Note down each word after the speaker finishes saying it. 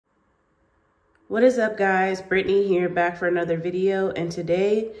What is up, guys? Brittany here, back for another video, and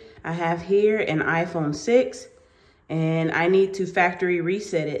today I have here an iPhone 6 and I need to factory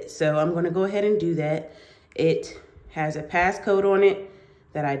reset it. So I'm going to go ahead and do that. It has a passcode on it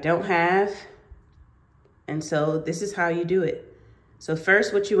that I don't have, and so this is how you do it. So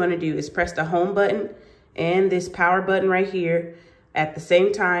first, what you want to do is press the home button and this power button right here at the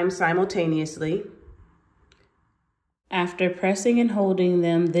same time simultaneously. After pressing and holding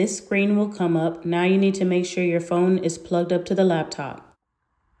them, this screen will come up. Now you need to make sure your phone is plugged up to the laptop.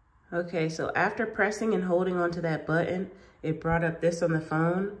 Okay, so after pressing and holding onto that button, it brought up this on the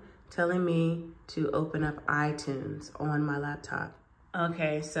phone, telling me to open up iTunes on my laptop.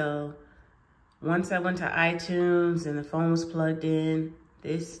 Okay, so once I went to iTunes and the phone was plugged in,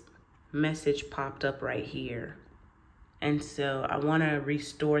 this message popped up right here. And so I want to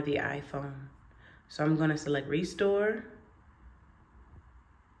restore the iPhone. So I'm going to select restore.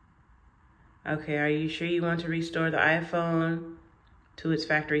 Okay, are you sure you want to restore the iPhone to its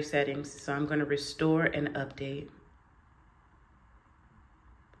factory settings? So I'm going to restore and update.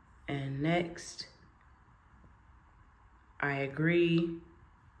 And next, I agree.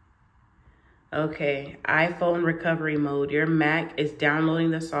 Okay, iPhone recovery mode. Your Mac is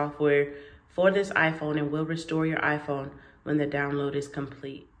downloading the software for this iPhone and will restore your iPhone when the download is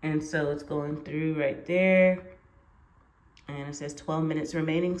complete. And so it's going through right there. And it says 12 minutes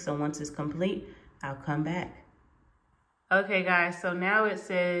remaining. So once it's complete, I'll come back. Okay, guys, so now it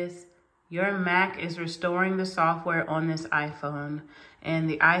says your Mac is restoring the software on this iPhone. And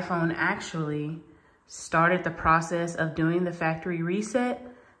the iPhone actually started the process of doing the factory reset.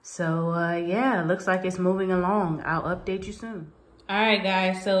 So yeah, it looks like it's moving along. I'll update you soon. All right,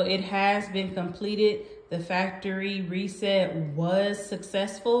 guys, so it has been completed. The factory reset was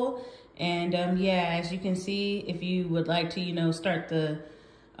successful. And yeah, as you can see, if you would like to, start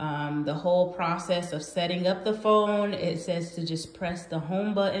the whole process of setting up the phone, it says to just press the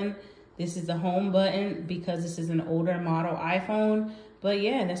home button. This is the home button because this is an older model iPhone. But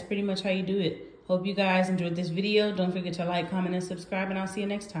yeah, that's pretty much how you do it. Hope you guys enjoyed this video. Don't forget to like, comment, and subscribe, and I'll see you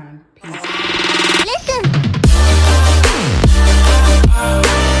next time. Peace. Listen.